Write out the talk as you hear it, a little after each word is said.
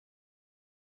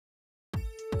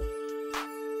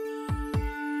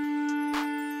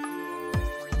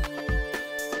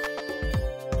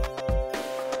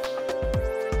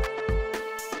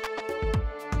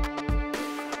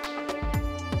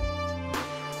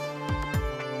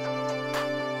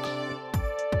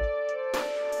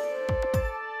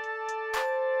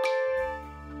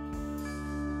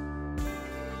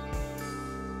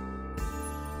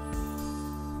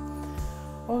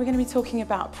Well, we're going to be talking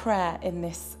about prayer in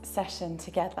this session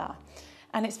together.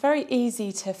 And it's very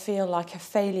easy to feel like a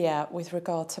failure with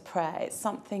regard to prayer. It's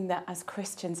something that as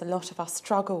Christians, a lot of us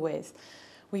struggle with.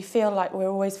 We feel like we're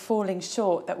always falling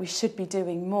short, that we should be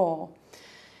doing more.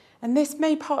 And this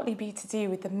may partly be to do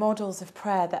with the models of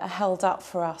prayer that are held up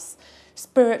for us.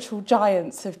 Spiritual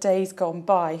giants of days gone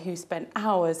by who spent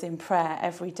hours in prayer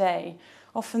every day,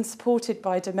 often supported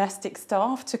by domestic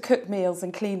staff to cook meals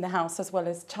and clean the house, as well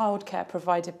as childcare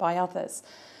provided by others.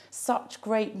 Such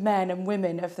great men and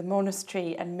women of the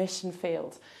monastery and mission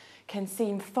field can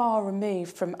seem far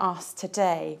removed from us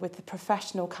today with the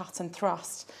professional cut and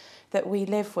thrust that we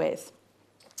live with.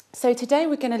 So today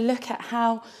we're going to look at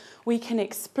how we can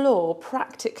explore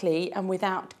practically and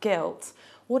without guilt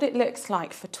what it looks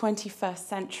like for 21st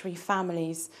century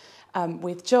families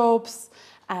with jobs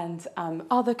and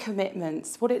other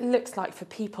commitments, what it looks like for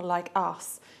people like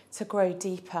us to grow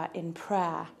deeper in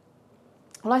prayer.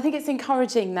 Well, I think it's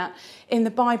encouraging that in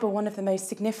the Bible, one of the most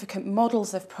significant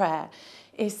models of prayer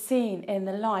is seen in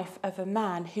the life of a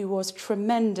man who was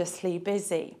tremendously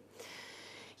busy.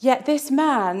 Yet this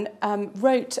man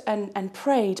wrote and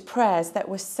prayed prayers that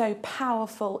were so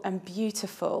powerful and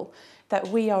beautiful that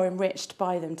we are enriched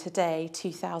by them today,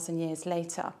 2,000 years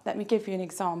later. Let me give you an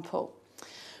example.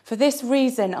 For this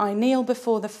reason, I kneel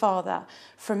before the Father,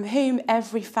 from whom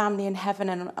every family in heaven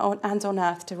and on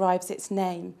earth derives its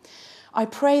name. I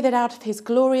pray that out of his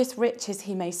glorious riches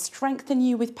he may strengthen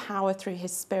you with power through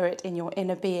his Spirit in your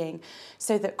inner being,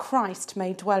 so that Christ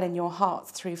may dwell in your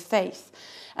hearts through faith.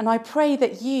 And I pray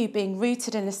that you, being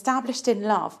rooted and established in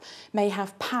love, may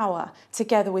have power,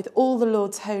 together with all the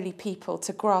Lord's holy people,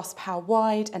 to grasp how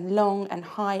wide and long and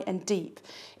high and deep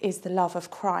is the love of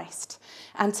Christ,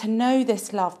 and to know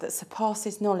this love that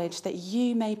surpasses knowledge, that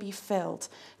you may be filled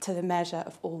to the measure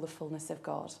of all the fullness of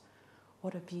God.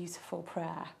 What a beautiful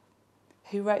prayer.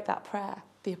 Who wrote that prayer?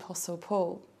 The Apostle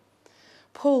Paul.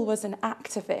 Paul was an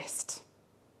activist.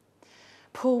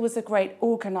 Paul was a great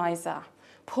organiser.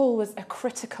 Paul was a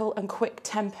critical and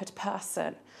quick-tempered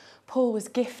person. Paul was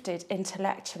gifted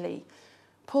intellectually.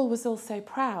 Paul was also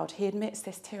proud. He admits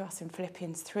this to us in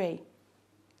Philippians 3.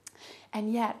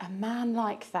 And yet a man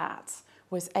like that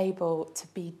was able to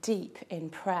be deep in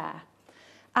prayer.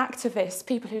 Activists,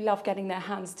 people who love getting their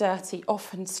hands dirty,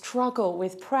 often struggle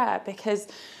with prayer because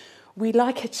we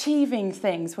like achieving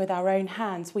things with our own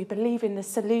hands. We believe in the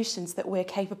solutions that we're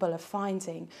capable of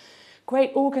finding.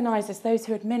 Great organisers, those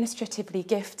who are administratively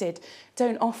gifted,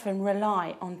 don't often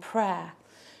rely on prayer.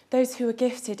 Those who are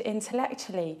gifted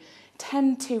intellectually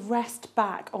tend to rest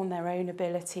back on their own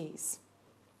abilities.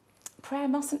 Prayer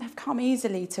mustn't have come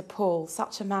easily to Paul,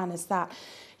 such a man as that.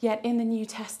 Yet in the New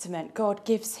Testament, God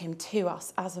gives him to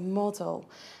us as a model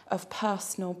of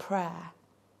personal prayer.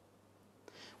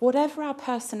 Whatever our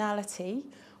personality,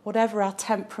 whatever our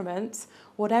temperament,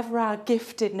 whatever our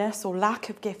giftedness or lack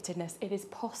of giftedness, it is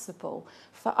possible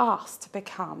for us to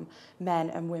become men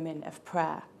and women of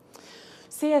prayer.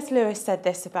 C.S. Lewis said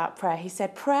this about prayer. He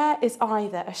said, prayer is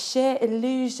either a sheer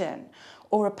illusion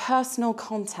or a personal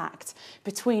contact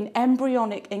between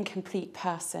embryonic incomplete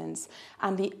persons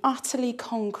and the utterly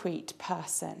concrete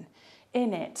person.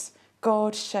 In it,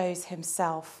 God shows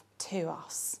himself to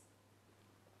us.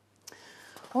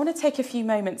 I want to take a few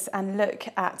moments and look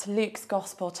at Luke's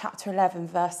Gospel, chapter 11,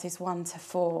 verses 1 to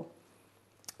 4.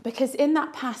 Because in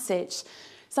that passage,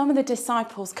 some of the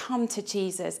disciples come to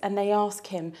Jesus and they ask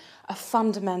him a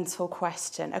fundamental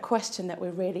question, a question that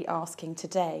we're really asking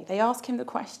today. They ask him the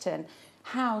question,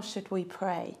 how should we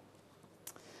pray?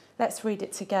 Let's read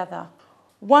it together.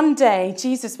 One day,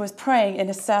 Jesus was praying in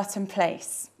a certain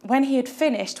place. When he had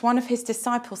finished, one of his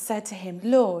disciples said to him,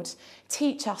 Lord,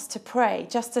 teach us to pray,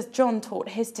 just as John taught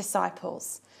his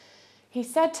disciples. He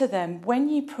said to them, when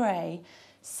you pray,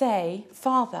 say,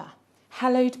 Father,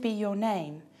 hallowed be your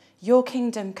name, your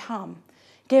kingdom come.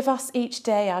 Give us each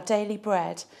day our daily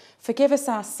bread. Forgive us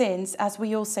our sins, as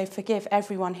we also forgive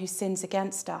everyone who sins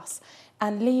against us.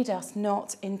 And lead us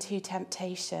not into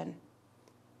temptation.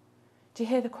 Do you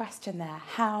hear the question there?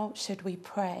 How should we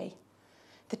pray?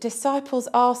 The disciples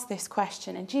ask this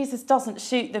question, and Jesus doesn't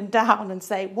shoot them down and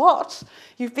say, what?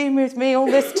 You've been with me all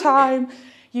this time.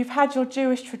 You've had your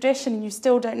Jewish tradition and you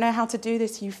still don't know how to do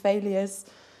this, you failures.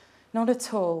 Not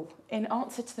at all. In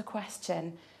answer to the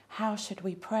question, how should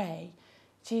we pray?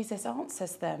 Jesus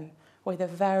answers them with a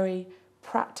very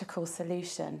practical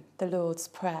solution, the Lord's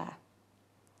Prayer.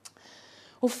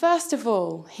 Well, first of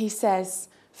all, he says,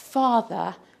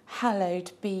 Father,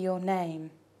 hallowed be your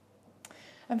name.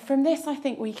 And from this, I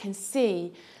think we can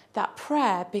see that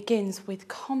prayer begins with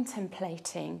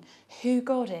contemplating who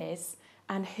God is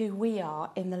and who we are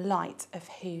in the light of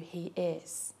who he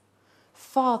is.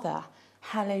 Father,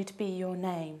 hallowed be your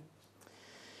name.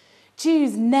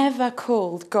 Jews never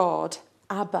called God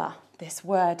Abba, this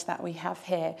word that we have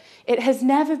here. It has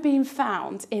never been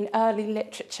found in early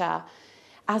literature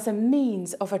as a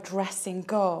means of addressing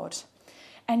God.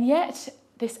 And yet,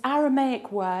 this Aramaic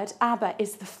word, Abba,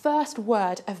 is the first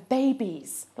word of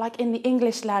babies, like in the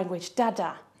English language,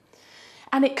 dada.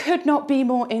 And it could not be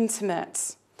more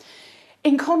intimate.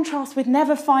 In contrast with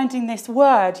never finding this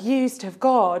word used of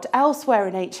God elsewhere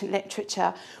in ancient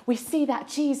literature, we see that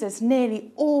Jesus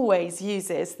nearly always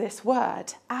uses this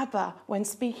word, Abba, when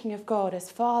speaking of God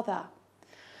as Father.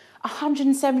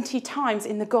 170 times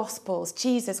in the Gospels,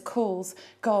 Jesus calls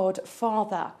God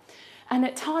Father. And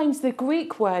at times the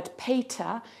Greek word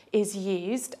pater is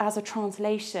used as a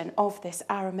translation of this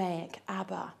Aramaic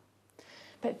Abba.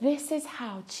 But this is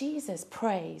how Jesus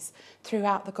prays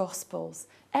throughout the Gospels,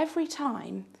 every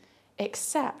time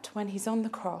except when he's on the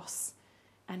cross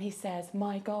and he says,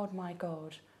 my God,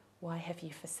 why have you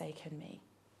forsaken me?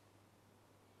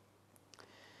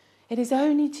 It is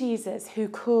only Jesus who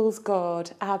calls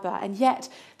God Abba, and yet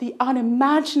the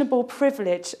unimaginable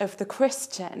privilege of the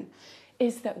Christian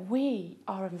is that we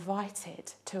are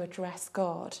invited to address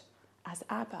God as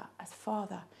Abba, as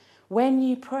Father. When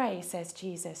you pray, says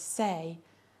Jesus, say,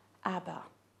 Abba.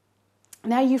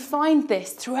 Now you find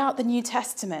this throughout the New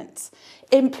Testament,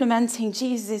 implementing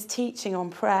Jesus' teaching on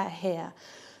prayer here.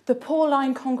 The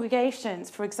Pauline congregations,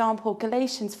 for example,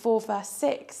 Galatians 4 verse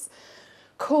 6,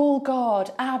 call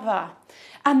God Abba.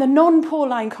 And the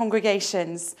non-Pauline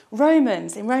congregations,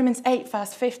 Romans, in Romans 8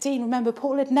 verse 15, remember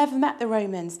Paul had never met the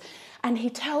Romans, and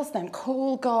he tells them,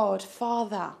 call God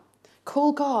Father,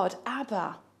 call God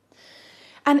Abba.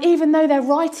 And even though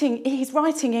he's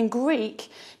writing in Greek,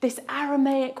 this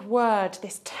Aramaic word,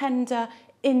 this tender,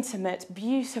 intimate,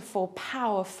 beautiful,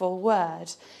 powerful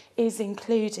word is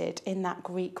included in that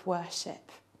Greek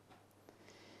worship.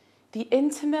 The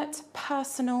intimate,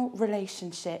 personal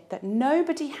relationship that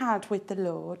nobody had with the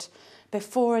Lord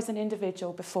before as an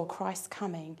individual, before Christ's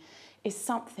coming, is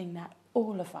something that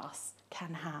all of us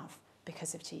can have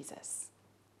because of Jesus.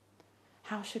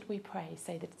 How should we pray,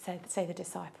 say the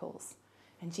disciples?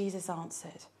 And Jesus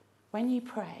answered, when you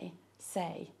pray,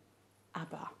 say,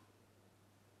 Abba.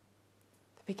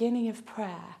 The beginning of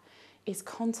prayer is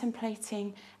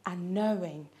contemplating and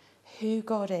knowing who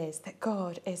God is, that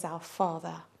God is our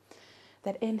Father,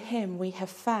 that in him we have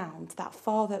found that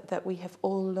Father that we have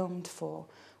all longed for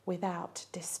without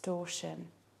distortion.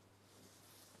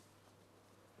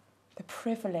 The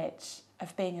privilege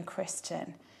of being a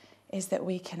Christian is that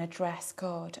we can address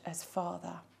God as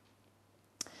Father.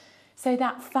 So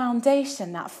that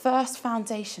foundation, that first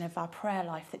foundation of our prayer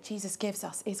life that Jesus gives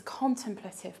us is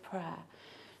contemplative prayer,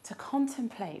 to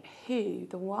contemplate who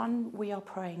the one we are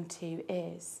praying to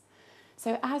is.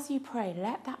 So as you pray,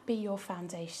 let that be your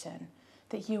foundation,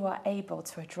 that you are able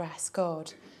to address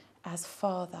God as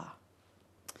Father.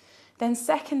 Then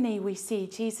secondly, we see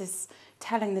Jesus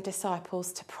telling the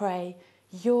disciples to pray,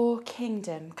 your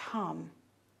kingdom come,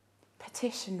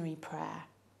 petitionary prayer.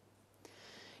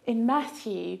 In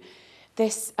Matthew,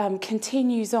 this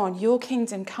continues on, your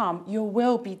kingdom come, your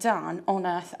will be done on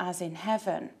earth as in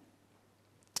heaven.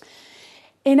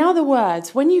 In other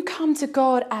words, when you come to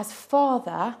God as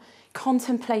Father,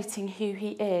 contemplating who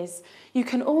he is, you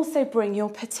can also bring your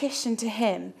petition to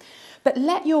him. But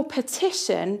let your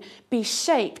petition be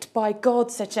shaped by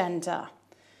God's agenda.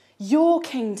 Your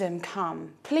kingdom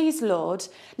come. Please, Lord,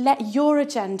 let your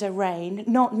agenda reign,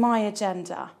 not my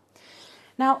agenda.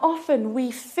 Now, often we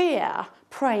fear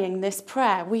praying this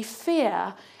prayer. We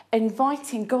fear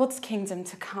inviting God's kingdom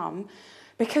to come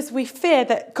because we fear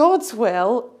that God's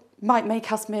will might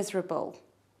make us miserable.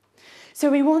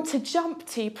 So we want to jump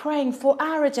to praying for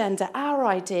our agenda, our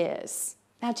ideas.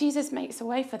 Now, Jesus makes a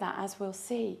way for that, as we'll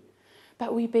see.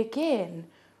 But we begin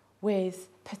with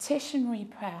petitionary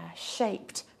prayer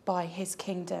shaped by his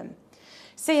kingdom.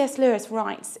 C.S. Lewis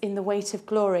writes in The Weight of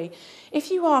Glory,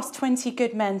 if you ask 20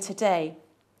 good men today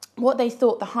what they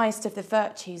thought the highest of the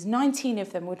virtues, 19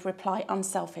 of them would reply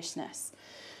unselfishness.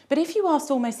 But if you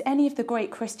asked almost any of the great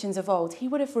Christians of old, he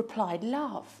would have replied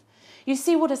love. You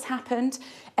see what has happened?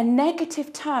 A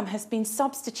negative term has been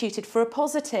substituted for a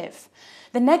positive.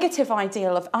 The negative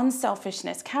ideal of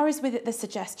unselfishness carries with it the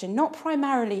suggestion not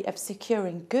primarily of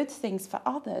securing good things for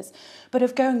others, but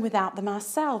of going without them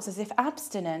ourselves, as if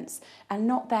abstinence and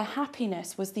not their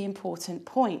happiness was the important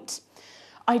point.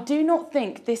 I do not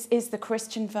think this is the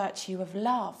Christian virtue of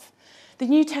love. The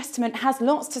New Testament has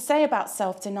lots to say about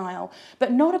self-denial,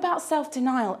 but not about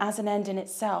self-denial as an end in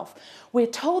itself. We're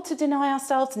told to deny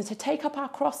ourselves and to take up our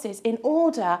crosses in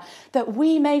order that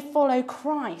we may follow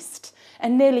Christ.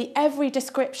 And nearly every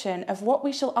description of what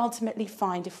we shall ultimately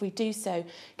find if we do so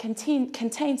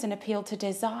contains an appeal to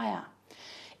desire.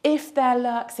 If there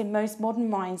lurks in most modern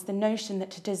minds the notion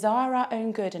that to desire our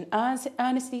own good and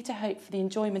earnestly to hope for the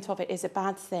enjoyment of it is a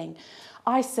bad thing,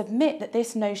 I submit that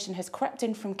this notion has crept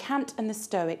in from Kant and the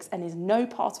Stoics and is no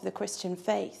part of the Christian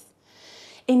faith.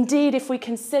 Indeed, if we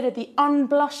consider the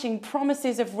unblushing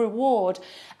promises of reward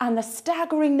and the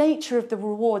staggering nature of the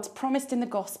rewards promised in the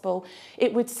gospel,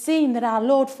 it would seem that our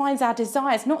Lord finds our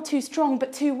desires not too strong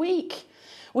but too weak.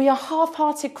 We are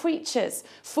half-hearted creatures,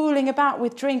 fooling about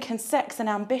with drink and sex and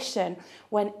ambition,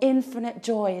 when infinite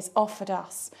joy is offered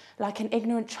us, like an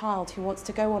ignorant child who wants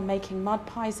to go on making mud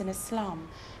pies in a slum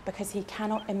because he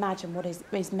cannot imagine what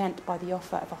is meant by the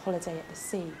offer of a holiday at the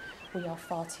sea. We are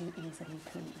far too easily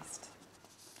pleased.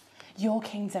 Your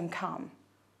kingdom come.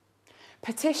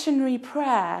 Petitionary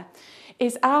prayer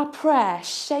is our prayer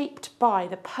shaped by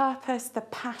the purpose, the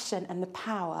passion and the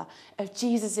power of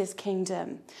Jesus'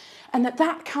 kingdom. And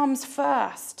that comes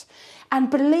first.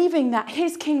 And believing that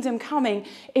his kingdom coming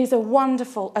is a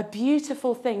wonderful, a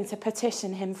beautiful thing to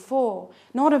petition him for,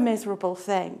 not a miserable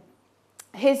thing.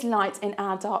 His light in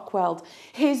our dark world,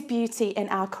 his beauty in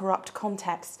our corrupt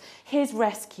context, his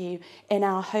rescue in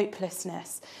our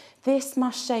hopelessness. This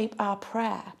must shape our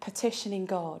prayer, petitioning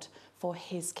God for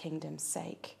his kingdom's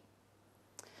sake.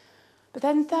 But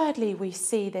then thirdly, we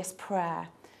see this prayer,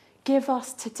 give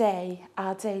us today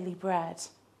our daily bread,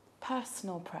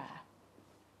 personal prayer.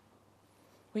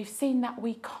 We've seen that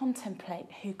we contemplate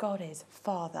who God is,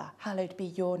 Father, hallowed be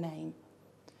your name.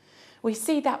 We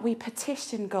see that we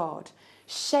petition God,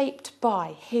 shaped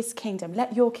by his kingdom,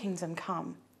 let your kingdom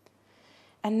come.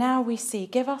 And now we see,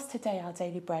 give us today our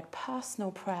daily bread,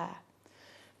 personal prayer,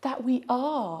 that we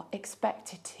are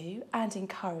expected to and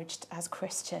encouraged as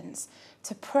Christians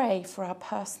to pray for our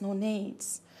personal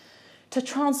needs, to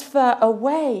transfer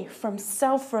away from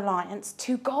self-reliance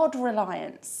to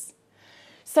God-reliance,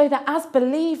 so that as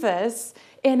believers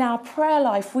in our prayer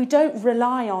life, we don't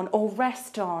rely on or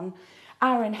rest on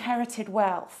our inherited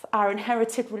wealth, our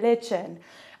inherited religion,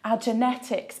 our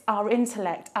genetics, our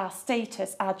intellect, our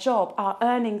status, our job, our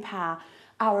earning power,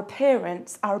 our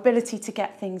appearance, our ability to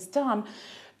get things done,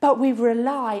 but we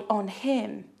rely on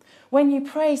him. When you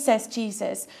pray, says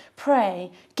Jesus,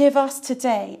 pray, give us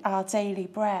today our daily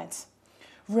bread.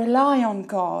 Rely on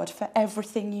God for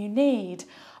everything you need.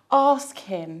 Ask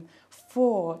him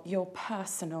for your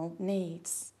personal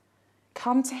needs.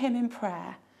 Come to him in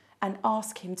prayer and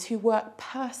ask him to work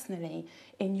personally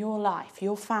in your life,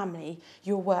 your family,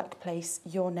 your workplace,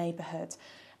 your neighbourhood,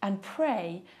 and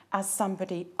pray as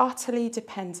somebody utterly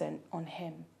dependent on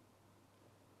him.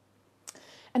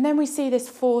 And then we see this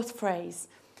fourth phrase,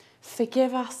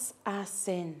 forgive us our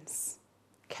sins,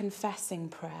 confessing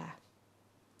prayer.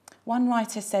 One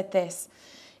writer said this,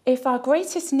 if our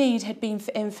greatest need had been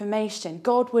for information,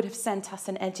 God would have sent us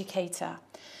an educator.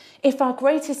 If our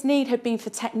greatest need had been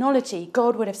for technology,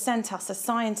 God would have sent us a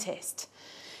scientist.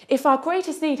 If our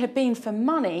greatest need had been for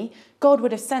money, God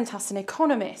would have sent us an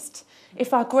economist.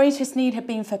 If our greatest need had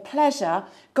been for pleasure,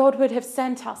 God would have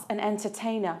sent us an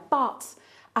entertainer. But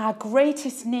our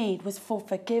greatest need was for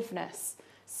forgiveness,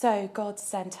 so God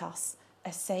sent us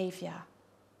a saviour.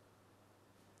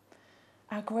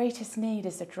 Our greatest need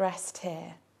is addressed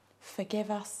here.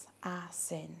 Forgive us our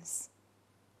sins.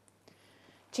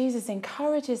 Jesus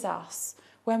encourages us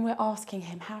when we're asking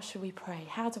him, how should we pray?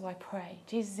 How do I pray?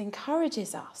 Jesus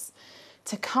encourages us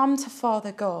to come to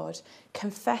Father God,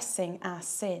 confessing our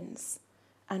sins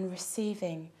and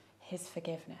receiving his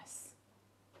forgiveness.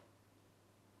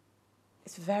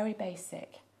 It's very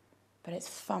basic, but it's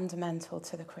fundamental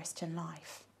to the Christian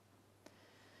life.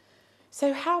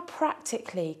 So how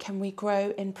practically can we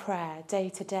grow in prayer day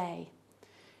to day?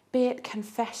 Be it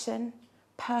confession,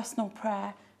 personal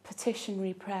prayer,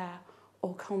 petitionary prayer,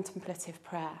 or contemplative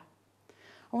prayer.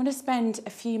 I want to spend a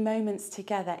few moments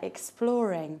together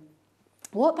exploring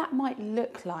what that might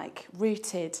look like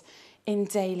rooted in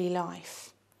daily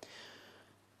life.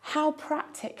 How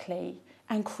practically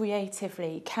and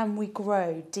creatively can we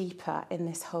grow deeper in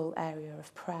this whole area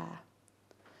of prayer?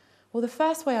 Well, the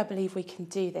first way I believe we can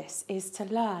do this is to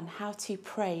learn how to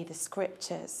pray the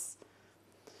scriptures.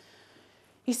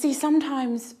 You see,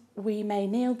 sometimes we may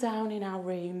kneel down in our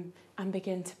room and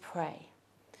begin to pray,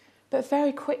 but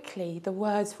very quickly the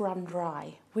words run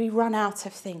dry. We run out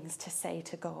of things to say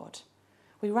to God.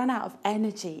 We run out of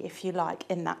energy, if you like,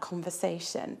 in that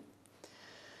conversation.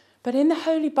 But in the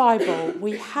Holy Bible,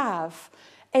 we have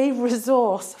a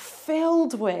resource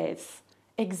filled with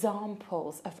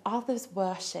examples of others'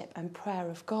 worship and prayer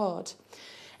of God.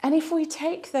 And if we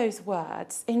take those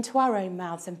words into our own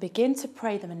mouths and begin to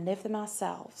pray them and live them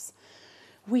ourselves,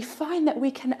 we find that we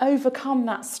can overcome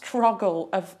that struggle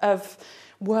of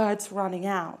words running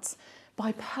out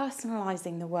by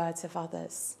personalising the words of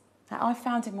others. Now, I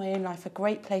found in my own life a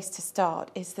great place to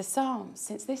start is the Psalms,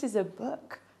 since this is a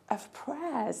book of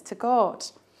prayers to God.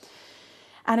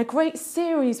 And a great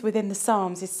series within the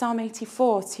Psalms is Psalm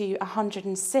 84 to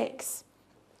 106.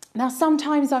 Now,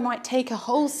 sometimes I might take a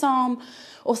whole psalm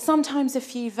or sometimes a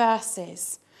few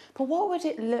verses. But what would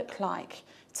it look like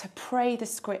to pray the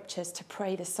scriptures, to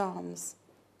pray the Psalms?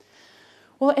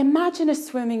 Well, imagine a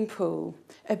swimming pool,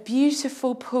 a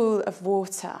beautiful pool of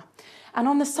water. And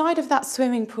on the side of that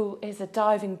swimming pool is a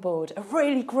diving board, a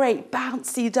really great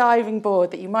bouncy diving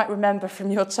board that you might remember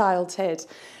from your childhood.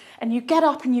 And you get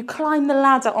up and you climb the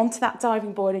ladder onto that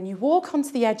diving board and you walk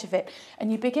onto the edge of it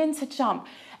and you begin to jump.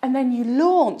 And then you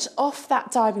launch off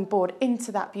that diving board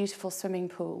into that beautiful swimming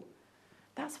pool.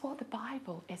 That's what the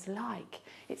Bible is like.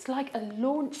 It's like a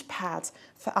launch pad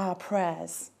for our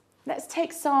prayers. Let's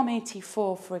take Psalm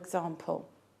 84, for example.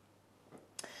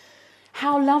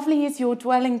 How lovely is your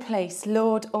dwelling place,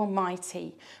 Lord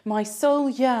Almighty. My soul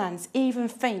yearns, even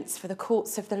faints for the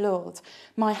courts of the Lord.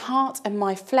 My heart and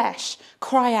my flesh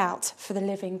cry out for the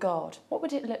living God. What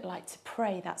would it look like to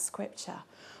pray that scripture?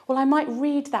 Well, I might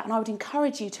read that and I would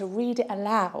encourage you to read it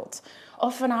aloud.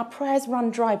 Often our prayers run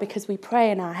dry because we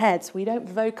pray in our heads. We don't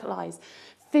vocalise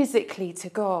physically to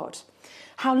God.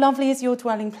 How lovely is your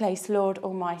dwelling place, Lord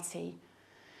Almighty.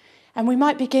 And we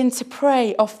might begin to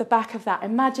pray off the back of that.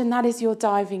 Imagine that is your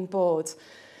diving board.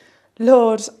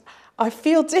 Lord, I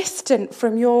feel distant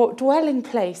from your dwelling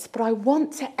place, but I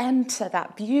want to enter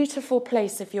that beautiful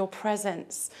place of your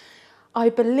presence. I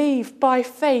believe by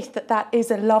faith that that is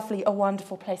a lovely, a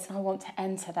wonderful place, and I want to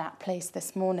enter that place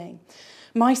this morning.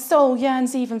 My soul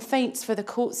yearns, even faints for the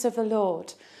courts of the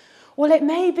Lord. Well, it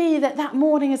may be that that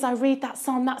morning as I read that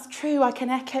psalm, that's true. I can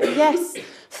echo, yes,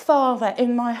 Father,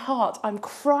 in my heart, I'm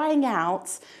crying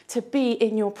out to be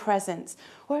in your presence.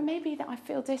 Or it may be that I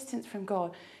feel distance from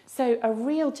God. So a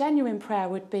real, genuine prayer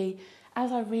would be,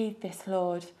 as I read this,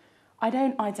 Lord, I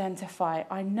don't identify.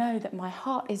 I know that my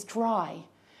heart is dry,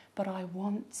 but I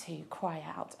want to cry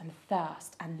out and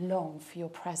thirst and long for your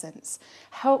presence.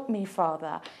 Help me,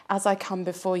 Father, as I come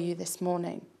before you this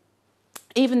morning.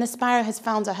 Even the sparrow has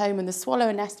found a home and the swallow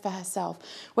a nest for herself,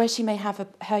 where she may have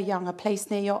her young, a place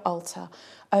near your altar.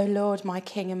 O Lord, my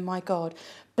King and my God,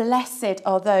 blessed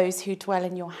are those who dwell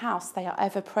in your house. They are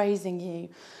ever praising you.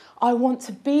 I want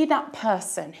to be that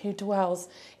person who dwells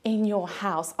in your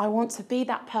house. I want to be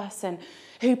that person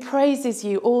who praises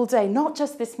you all day, not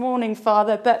just this morning,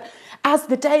 Father, but as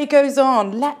the day goes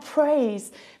on, let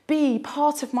praise be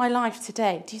part of my life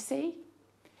today. Do you see?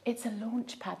 It's a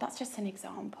launch pad. That's just an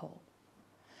example.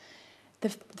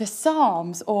 The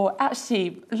Psalms, or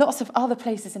actually lots of other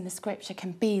places in the scripture,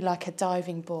 can be like a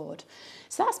diving board.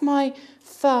 So that's my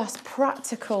first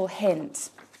practical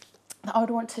hint that I would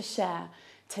want to share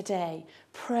today.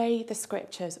 Pray the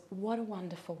scriptures. What a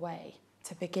wonderful way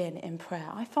to begin in prayer.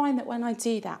 I find that when I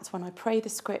do that, when I pray the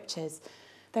scriptures,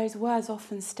 those words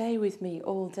often stay with me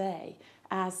all day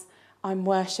as I'm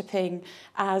worshipping,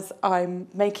 as I'm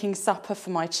making supper for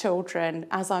my children,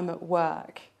 as I'm at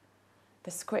work. The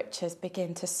scriptures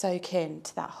begin to soak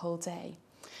into that whole day.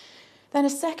 Then a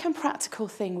second practical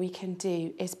thing we can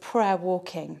do is prayer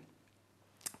walking.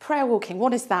 Prayer walking,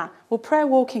 what is that? Well, prayer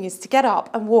walking is to get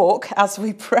up and walk as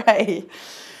we pray.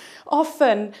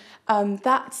 Often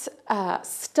that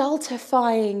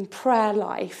stultifying prayer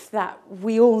life that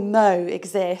we all know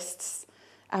exists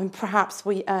and perhaps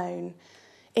we own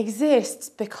exists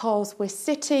because we're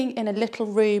sitting in a little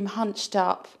room hunched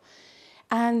up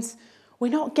and we're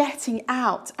not getting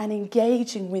out and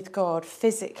engaging with God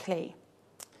physically.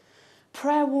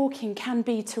 Prayer walking can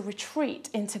be to retreat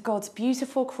into God's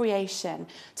beautiful creation,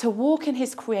 to walk in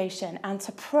his creation and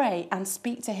to pray and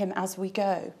speak to him as we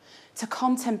go, to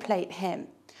contemplate him.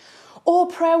 Or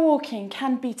prayer walking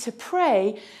can be to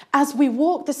pray as we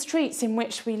walk the streets in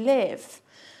which we live,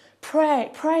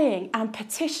 praying and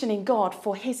petitioning God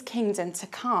for his kingdom to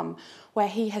come where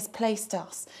he has placed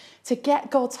us, to get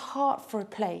God's heart for a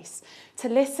place, to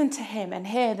listen to him and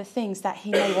hear the things that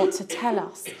he may want to tell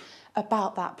us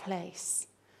about that place.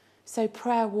 So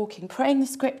prayer walking, praying the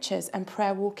scriptures and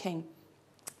prayer walking.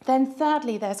 Then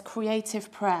thirdly, there's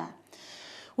creative prayer.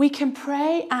 We can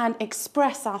pray and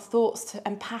express our thoughts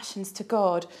and passions to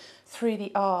God through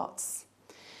the arts.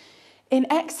 In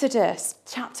Exodus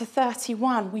chapter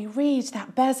 31, we read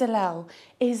that Bezalel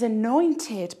is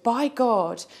anointed by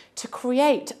God to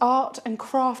create art and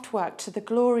craft work to the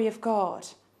glory of God.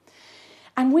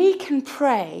 And we can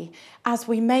pray as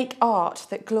we make art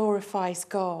that glorifies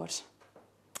God.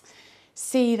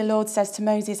 See, the Lord says to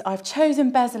Moses, I've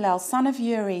chosen Bezalel, son of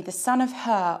Uri, the son of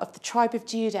Hur, of the tribe of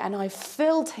Judah, and I've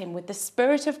filled him with the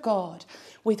Spirit of God,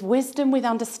 with wisdom, with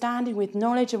understanding, with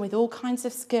knowledge, and with all kinds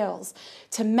of skills,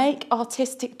 to make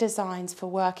artistic designs for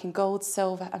work in gold,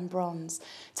 silver, and bronze,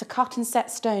 to cut and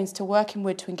set stones, to work in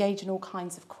wood, to engage in all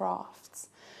kinds of crafts.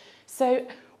 So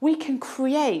we can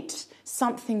create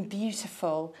something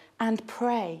beautiful and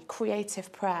pray,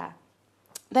 creative prayer.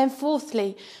 Then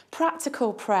fourthly,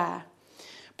 practical prayer.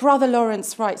 Brother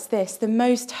Lawrence writes this: the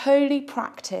most holy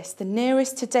practice, the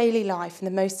nearest to daily life and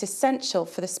the most essential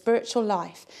for the spiritual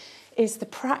life, is the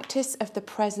practice of the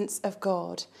presence of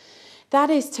God.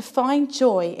 That is to find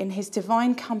joy in his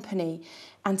divine company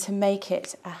and to make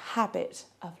it a habit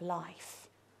of life.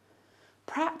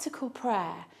 Practical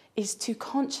prayer is to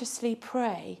consciously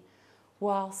pray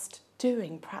whilst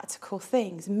doing practical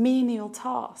things, menial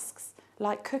tasks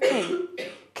like cooking,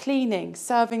 cleaning,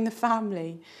 serving the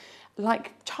family,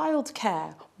 like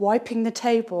childcare, wiping the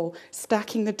table,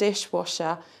 stacking the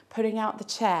dishwasher, putting out the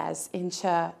chairs in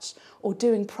church, or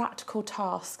doing practical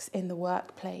tasks in the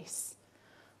workplace.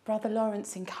 Brother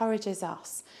Lawrence encourages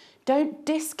us, don't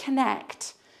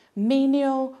disconnect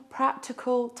menial,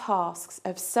 practical tasks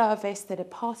of service that are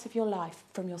part of your life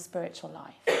from your spiritual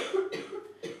life.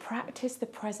 Practice the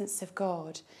presence of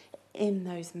God in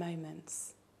those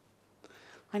moments.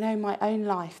 I know in my own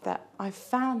life that I've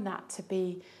found that to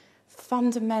be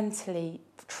fundamentally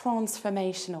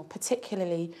transformational,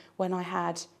 particularly when I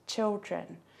had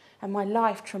children, and my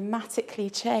life dramatically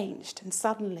changed, and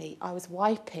suddenly I was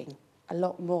wiping a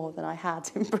lot more than I had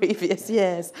in previous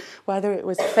years, whether it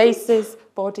was faces,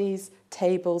 bodies,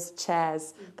 tables,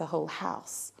 chairs, the whole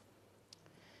house.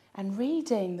 And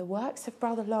reading the works of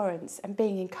Brother Lawrence and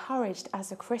being encouraged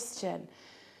as a Christian,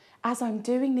 as I'm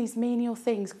doing these menial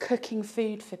things, cooking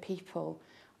food for people,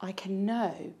 I can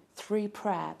know through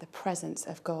prayer the presence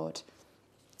of God.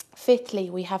 Fifthly,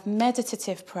 we have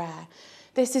meditative prayer.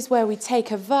 This is where we take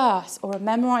a verse or a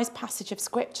memorized passage of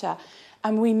scripture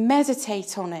and we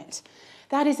meditate on it.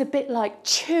 That is a bit like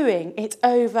chewing it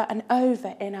over and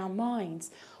over in our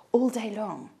minds all day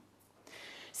long.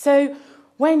 So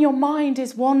when your mind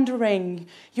is wandering,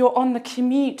 you're on the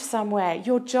commute somewhere,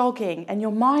 you're jogging and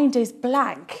your mind is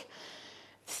blank,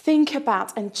 think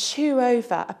about and chew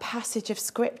over a passage of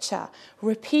scripture,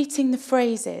 repeating the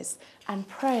phrases and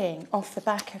praying off the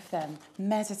back of them,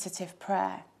 meditative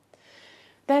prayer.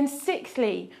 Then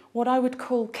sixthly, what I would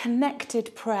call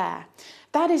connected prayer.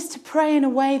 That is to pray in a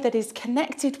way that is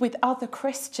connected with other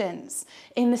Christians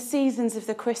in the seasons of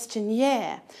the Christian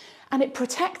year. And it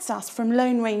protects us from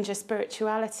Lone Ranger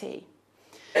spirituality.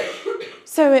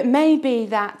 So it may be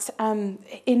that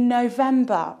in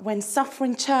November, when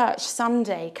Suffering Church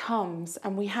Sunday comes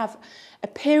and we have a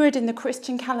period in the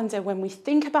Christian calendar when we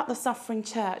think about the Suffering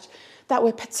Church, that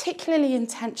we're particularly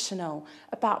intentional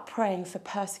about praying for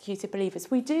persecuted believers.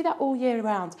 We do that all year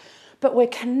round, but we're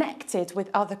connected with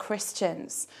other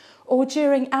Christians. Or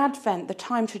during Advent, the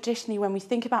time traditionally when we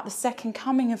think about the second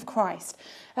coming of Christ,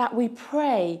 that we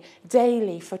pray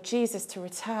daily for Jesus to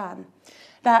return.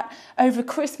 That over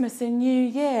Christmas and New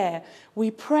Year, we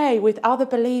pray with other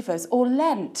believers, or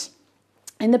Lent,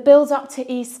 in the build up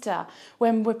to Easter,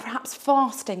 when we're perhaps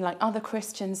fasting like other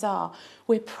Christians are,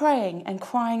 we're praying and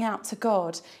crying out to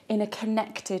God in a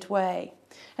connected way.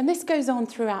 And this goes on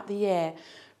throughout the year,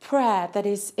 prayer that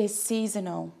is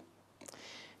seasonal.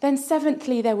 Then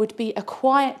seventhly, there would be a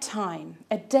quiet time,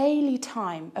 a daily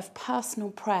time of personal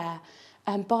prayer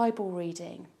and Bible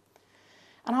reading.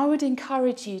 And I would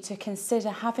encourage you to consider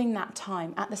having that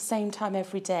time at the same time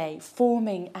every day,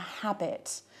 forming a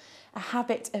habit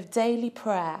of daily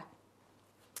prayer,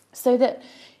 so that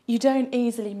you don't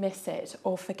easily miss it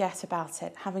or forget about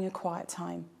it, having a quiet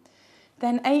time.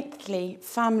 Then eighthly,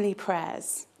 family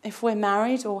prayers. If we're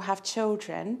married or have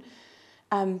children,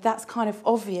 that's kind of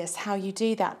obvious how you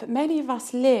do that. But many of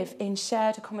us live in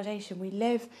shared accommodation. We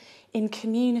live in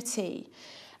community.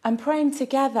 And praying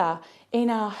together in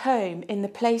our home, in the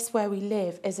place where we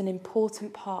live, is an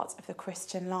important part of the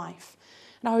Christian life.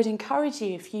 And I would encourage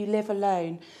you, if you live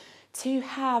alone, to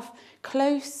have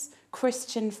close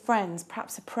Christian friends,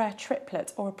 perhaps a prayer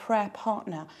triplet or a prayer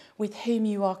partner with whom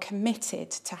you are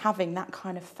committed to having that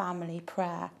kind of family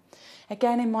prayer.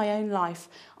 Again, in my own life,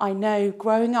 I know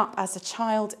growing up as a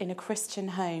child in a Christian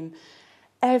home,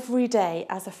 every day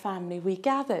as a family we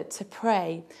gathered to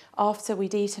pray after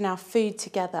we'd eaten our food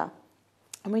together.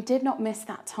 And we did not miss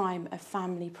that time of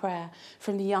family prayer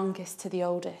from the youngest to the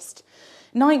oldest.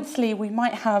 Ninthly, we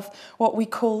might have what we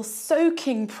call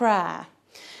soaking prayer.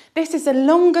 This is a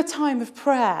longer time of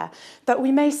prayer that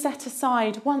we may set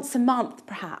aside once a month,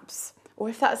 perhaps. Or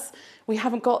if we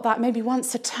haven't got that, maybe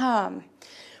once a term,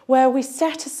 where we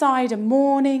set aside a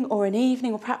morning or an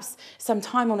evening or perhaps some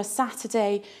time on a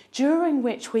Saturday during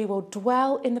which we will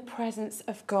dwell in the presence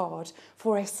of God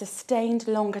for a sustained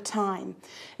longer time.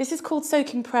 This is called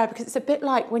soaking prayer because it's a bit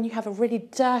like when you have a really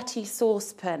dirty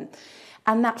saucepan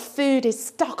and that food is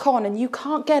stuck on and you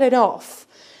can't get it off,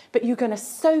 but you're going to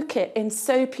soak it in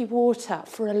soapy water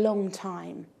for a long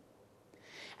time.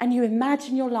 And you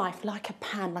imagine your life like a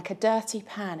pan, like a dirty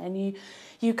pan, and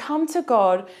you come to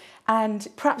God and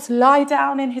perhaps lie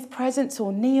down in his presence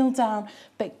or kneel down,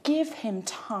 but give him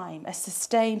time,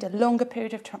 a longer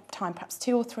period of time, perhaps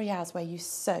 2 or 3 hours where you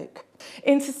soak.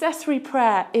 Intercessory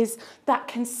prayer is that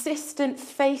consistent,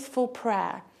 faithful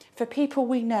prayer for people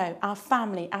we know, our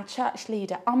family, our church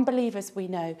leader, unbelievers we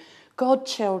know, God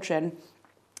children,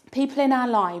 people in our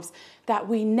lives that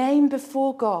we name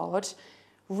before God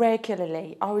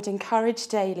regularly. I would encourage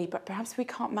daily, but perhaps we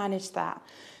can't manage that.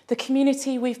 The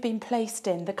community we've been placed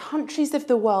in, the countries of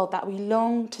the world that we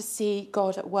long to see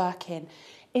God at work in,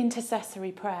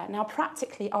 intercessory prayer. Now,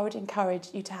 practically, I would encourage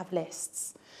you to have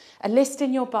lists. A list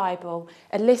in your Bible,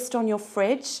 a list on your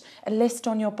fridge, a list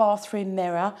on your bathroom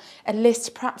mirror, a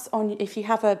list perhaps on, if you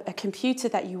have a computer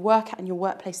that you work at in your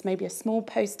workplace, maybe a small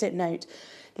post-it note,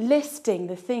 listing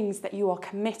the things that you are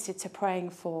committed to praying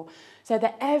for, so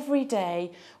that every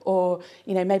day or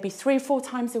maybe 3 or 4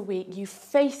 times a week you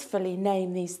faithfully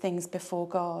name these things before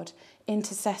God.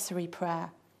 Intercessory prayer.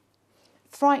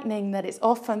 Frightening that it's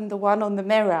often the one on the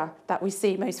mirror that we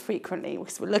see most frequently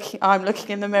because I'm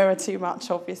looking in the mirror too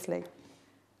much, obviously.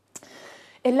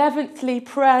 11thly,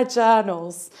 prayer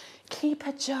journals. Keep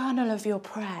a journal of your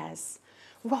prayers.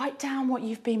 Write down what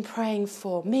you've been praying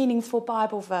for, meaningful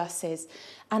Bible verses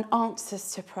and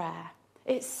answers to prayer.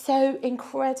 It's so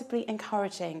incredibly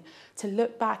encouraging to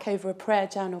look back over a prayer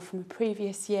journal from a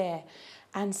previous year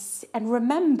and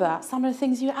remember some of the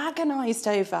things you agonised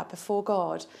over before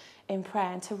God in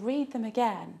prayer and to read them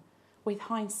again with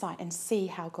hindsight and see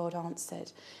how God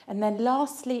answered. And then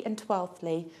lastly and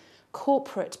 12thly,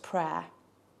 corporate prayer.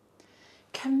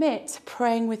 Commit to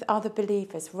praying with other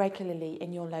believers regularly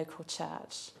in your local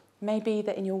church. Maybe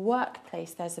that in your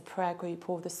workplace there's a prayer group,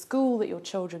 or the school that your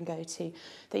children go to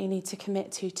that you need to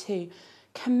commit to too.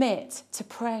 Commit to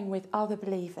praying with other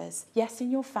believers. Yes,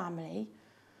 in your family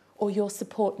or your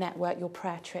support network, your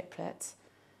prayer triplet.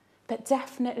 But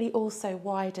definitely also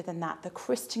wider than that, the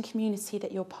Christian community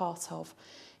that you're part of.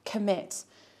 Commit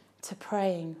to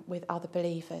praying with other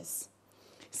believers.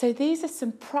 So these are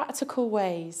some practical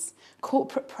ways: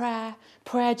 corporate prayer,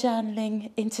 prayer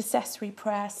journaling, intercessory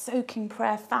prayer, soaking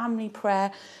prayer, family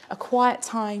prayer, a quiet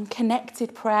time,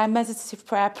 connected prayer, meditative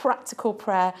prayer, practical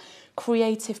prayer,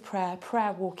 creative prayer,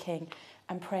 prayer walking,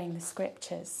 and praying the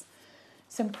scriptures.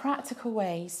 Some practical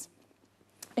ways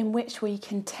in which we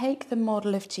can take the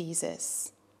model of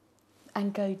Jesus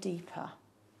and go deeper,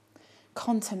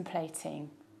 contemplating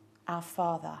our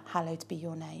Father, hallowed be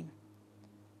your name.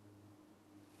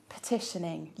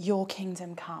 Petitioning, your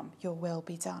kingdom come, your will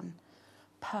be done.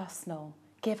 Personal,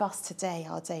 give us today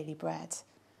our daily bread.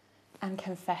 And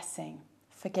confessing,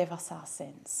 forgive us our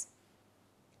sins.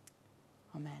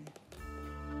 Amen.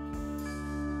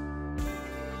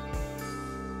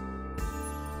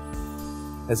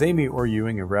 As Amy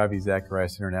Orr-Ewing of Ravi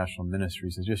Zacharias International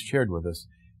Ministries has just shared with us,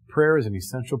 prayer is an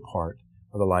essential part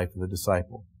of the life of the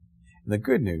disciple. And the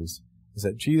good news is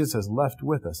that Jesus has left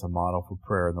with us a model for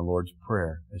prayer in the Lord's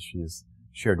Prayer, as she has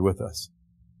shared with us.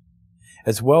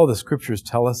 As well, the Scriptures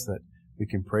tell us that we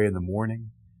can pray in the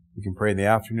morning, we can pray in the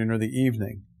afternoon or the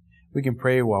evening. We can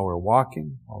pray while we're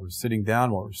walking, while we're sitting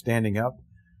down, while we're standing up.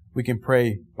 We can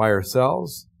pray by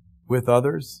ourselves, with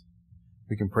others.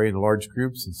 We can pray in large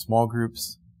groups and small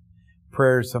groups.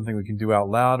 Prayer is something we can do out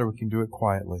loud or we can do it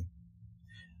quietly.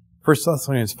 1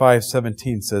 Thessalonians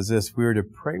 5:17 says this: we are to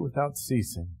pray without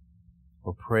ceasing,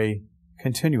 or pray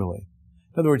continually.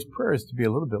 In other words, prayer is to be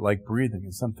a little bit like breathing.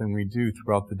 It's something we do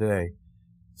throughout the day.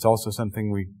 It's also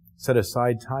something we set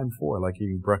aside time for, like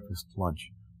eating breakfast, lunch,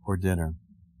 or dinner.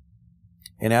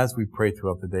 And as we pray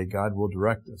throughout the day, God will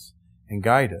direct us and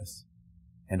guide us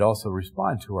and also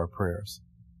respond to our prayers.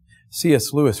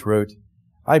 C.S. Lewis wrote,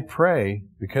 I pray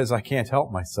because I can't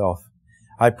help myself.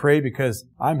 I pray because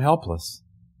I'm helpless.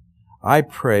 I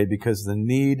pray because the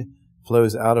need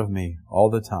flows out of me all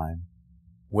the time,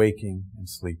 waking and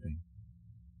sleeping.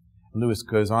 Lewis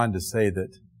goes on to say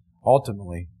that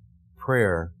ultimately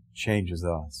prayer changes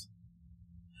us.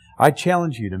 I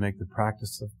challenge you to make the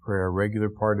practice of prayer a regular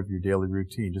part of your daily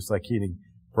routine, just like eating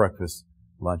breakfast,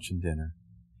 lunch, and dinner.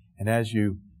 And as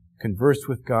you converse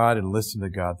with God and listen to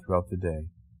God throughout the day,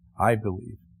 I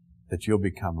believe that you'll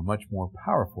become a much more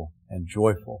powerful and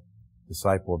joyful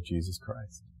disciple of Jesus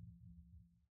Christ.